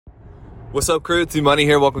What's up, crew? T Money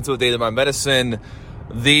here. Welcome to A Daily Mind Medicine.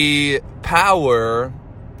 The power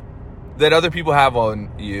that other people have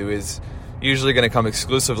on you is usually going to come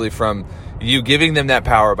exclusively from you giving them that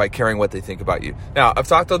power by caring what they think about you. Now, I've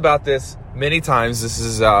talked about this many times. This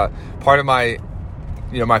is part of my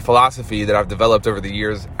philosophy that I've developed over the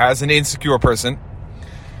years as an insecure person,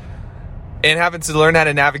 and having to learn how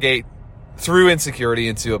to navigate through insecurity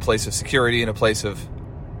into a place of security and a place of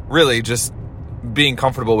really just being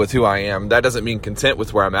comfortable with who I am. That doesn't mean content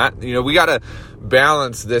with where I'm at. We got to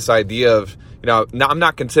balance this idea of, I'm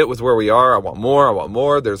not content with where we are. I want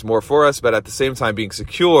more. There's more for us. But at the same time, being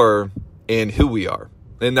secure in who we are.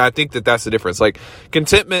 And I think that that's the difference. Like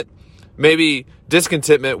contentment, maybe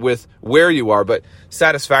discontentment with where you are, but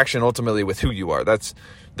satisfaction ultimately with who you are. That's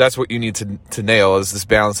what you need to nail, is this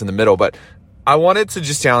balance in the middle. But I wanted to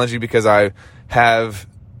just challenge you because I have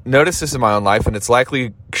noticed this in my own life, and it's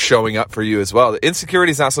likely showing up for you as well. Insecurity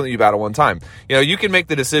is not something you battle one time. You can make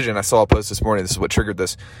the decision. I saw a post this morning. This is what triggered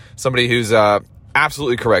this. Somebody who's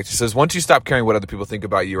absolutely correct. He says, once you stop caring what other people think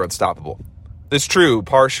about you, you're unstoppable. It's true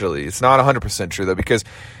partially. It's not 100% true, though, because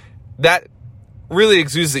that really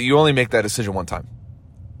exudes that you only make that decision one time.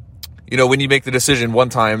 When you make the decision one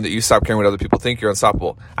time that you stop caring what other people think, you're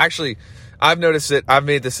unstoppable. Actually, I've noticed that I've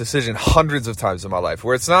made this decision hundreds of times in my life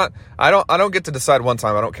where it's not, I don't get to decide one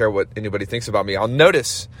time. I don't care what anybody thinks about me. I'll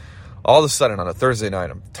notice all of a sudden on a Thursday night,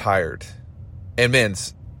 I'm tired. And man,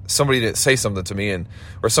 somebody didn't say something to me,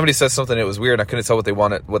 or somebody said something that was weird and I couldn't tell what they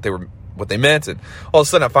wanted, what they meant. And all of a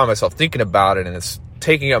sudden I find myself thinking about it, and it's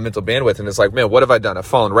taking up mental bandwidth. And it's like, man, what have I done? I've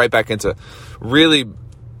fallen right back into really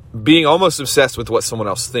being almost obsessed with what someone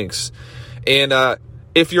else thinks. And,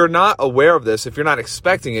 if you're not aware of this, if you're not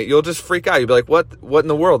expecting it, you'll just freak out. You'll be like, what in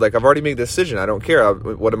the world? Like, I've already made the decision. I don't care.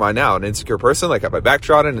 What am I now? An insecure person? Like, have I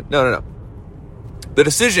backtrodden? No. The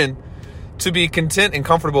decision to be content and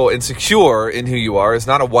comfortable and secure in who you are is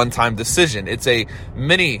not a one-time decision. It's a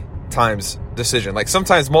many times decision. Like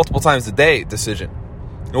sometimes multiple times a day decision.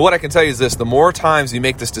 And what I can tell you is this: the more times you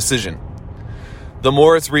make this decision, the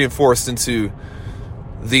more it's reinforced into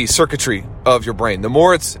the circuitry of your brain. The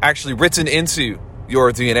more it's actually written into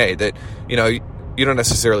your DNA that, you don't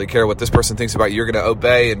necessarily care what this person thinks about you. You're going to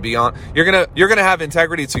obey and be on. You're going to have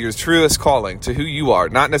integrity to your truest calling, to who you are,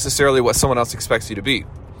 not necessarily what someone else expects you to be.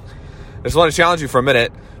 I just want to challenge you for a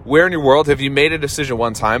minute. Where in your world have you made a decision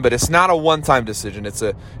one time, but it's not a one-time decision. It's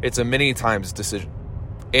a many times decision.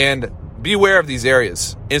 And be aware of these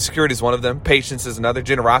areas. Insecurity is one of them. Patience is another.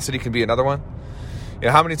 Generosity can be another one.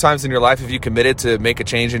 How many times in your life have you committed to make a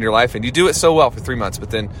change in your life, and you do it so well for 3 months, but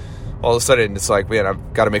then all of a sudden it's like, man,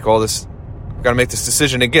 I've got to make this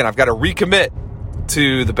decision again. I've got to recommit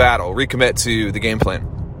to the battle, recommit to the game plan.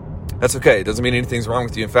 That's okay. It doesn't mean anything's wrong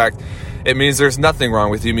with you. In fact, it means there's nothing wrong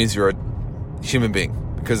with you. It means you're a human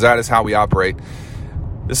being, because that is how we operate.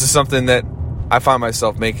 This is something that I find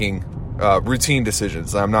myself making routine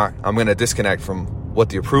decisions. I'm going to disconnect from what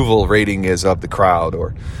the approval rating is of the crowd,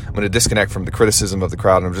 or I'm going to disconnect from the criticism of the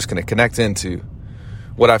crowd, and I'm just going to connect into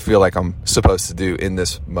what I feel like I'm supposed to do in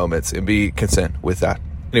this moment and be content with that.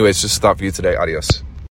 Anyways, just a thought for you today. Adios.